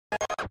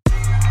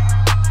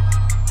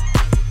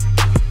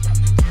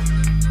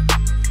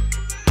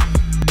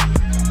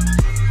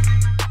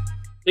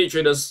Hey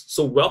traders,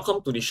 so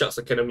welcome to the Sharks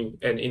Academy,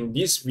 and in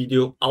this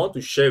video, I want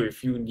to share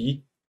with you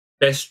the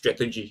best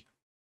strategy,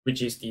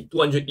 which is the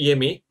 200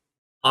 EMA,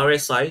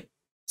 RSI,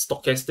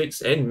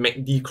 stochastics, and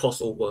MACD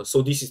crossover.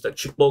 So this is the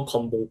triple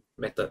combo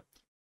method.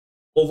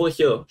 Over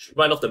here,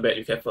 right off the bat,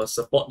 you have a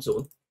support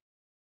zone,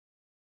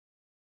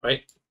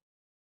 right?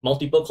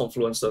 Multiple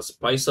confluences,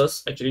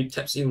 prices actually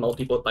taps in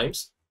multiple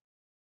times.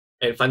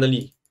 And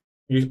finally,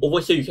 over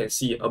here you can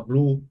see a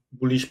blue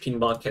bullish pin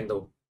bar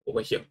candle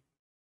over here.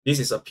 This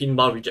is a pin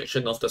bar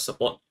rejection of the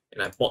support,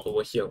 and I bought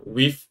over here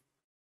with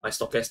my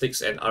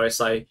stochastics and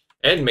RSI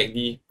and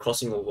MACD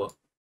crossing over.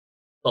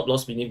 Stop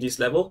loss beneath this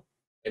level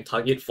and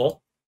target for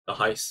the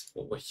highs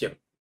over here.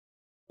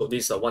 So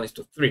this is a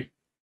 1:3,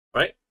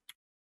 right?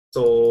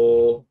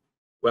 So,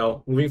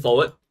 well, moving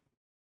forward,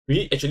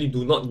 we actually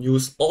do not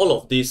use all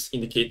of these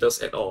indicators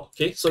at all.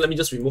 Okay, so let me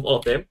just remove all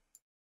of them.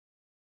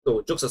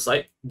 So jokes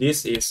aside,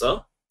 this is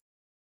a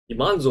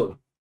demand zone,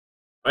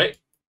 right?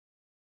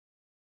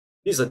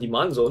 This is a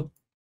demand zone,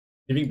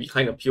 leaving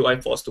behind a POI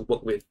for us to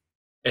work with.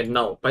 And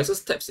now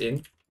prices taps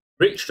in,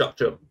 break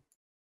structure.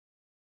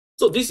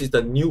 So this is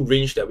the new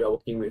range that we are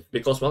working with,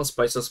 because once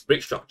prices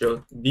break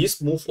structure,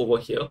 this move over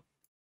here,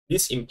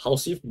 this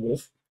impulsive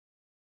move,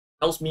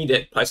 tells me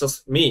that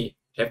prices may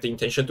have the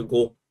intention to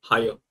go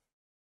higher.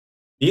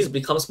 This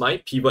becomes my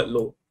pivot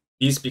low.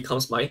 This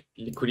becomes my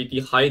liquidity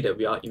high that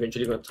we are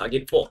eventually going to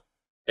target for.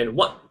 And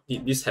what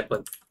did this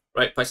happen?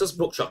 Right, prices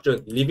broke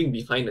structure, leaving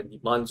behind a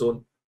demand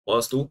zone for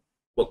us to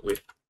work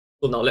with.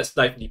 So now let's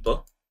dive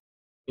deeper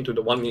into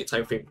the 1 minute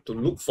time frame to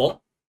look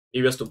for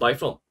areas to buy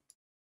from.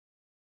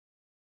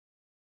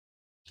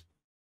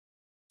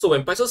 So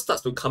when prices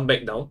starts to come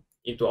back down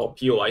into our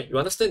POI, you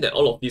understand that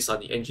all of these are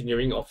the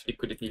engineering of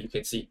liquidity. You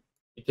can see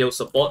retail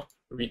support,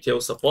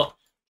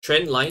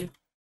 trend line,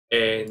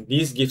 and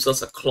this gives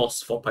us a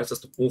clause for prices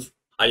to move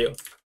higher.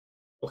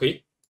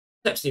 Okay,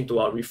 taps into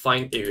our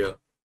refined area.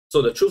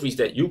 So the truth is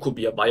that you could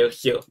be a buyer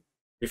here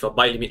with a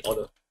buy limit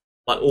order,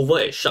 but over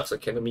at Sharks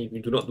Academy, we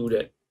do not do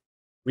that.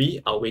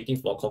 We are waiting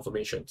for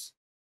confirmations.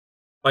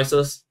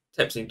 Prices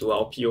taps into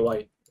our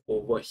POI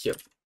over here.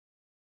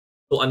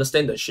 So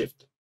understand the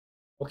shift.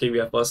 Okay, we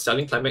have a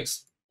selling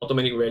climax,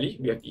 automatic rally,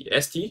 we have the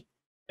ST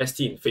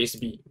in phase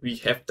B, we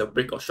have the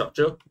break of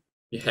structure,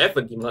 we have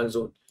a demand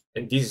zone,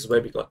 and this is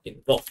where we got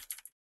involved.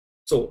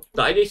 So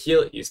the idea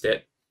here is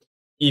that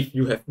if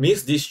you have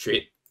missed this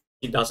trade,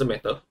 it doesn't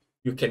matter.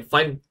 You can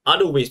find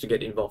other ways to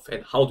get involved.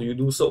 And how do you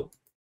do so?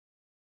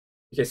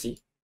 You can see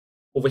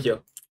over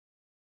here,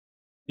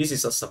 this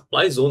is a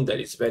supply zone that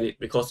is valid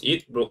because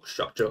it broke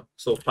structure.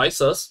 So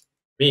prices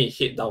may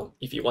head down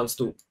if it wants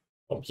to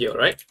from here,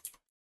 right?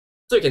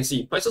 So you can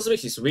see prices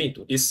makes its way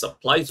into this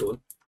supply zone,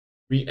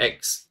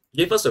 reacts,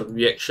 gave us a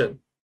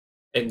reaction,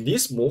 and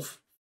this move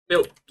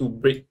failed to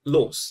break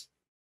lows.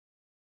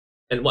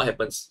 And what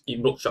happens?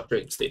 It broke structure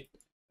instead.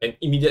 And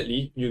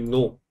immediately you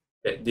know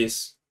that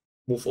this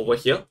move over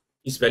here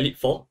is valid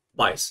for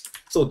buys.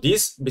 So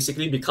this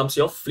basically becomes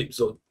your flip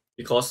zone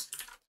because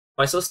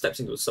prices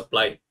steps into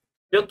supply,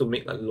 failed to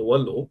make a lower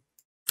low,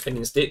 and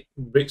instead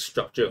break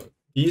structure.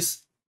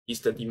 This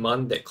is the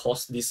demand that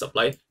caused this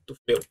supply to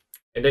fail.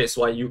 And that is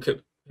why you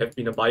could have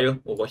been a buyer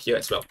over here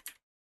as well.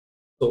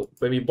 So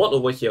when we bought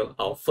over here,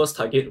 our first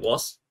target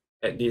was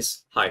at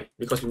this high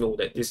because we know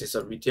that this is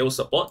a retail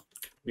support.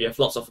 We have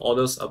lots of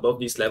orders above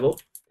this level,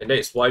 and that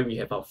is why we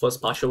have our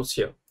first partials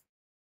here.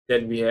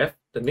 Then we have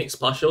the next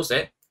partials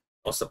at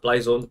our supply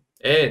zone,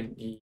 and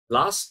the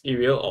last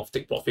area of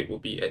take profit will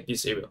be at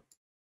this area.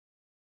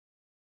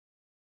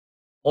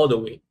 All the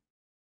way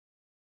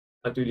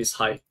until this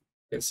high,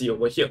 you can see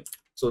over here.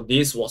 So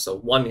this was a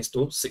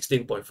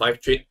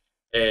 1:16.5 trade,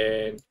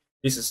 and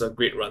this is a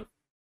great run.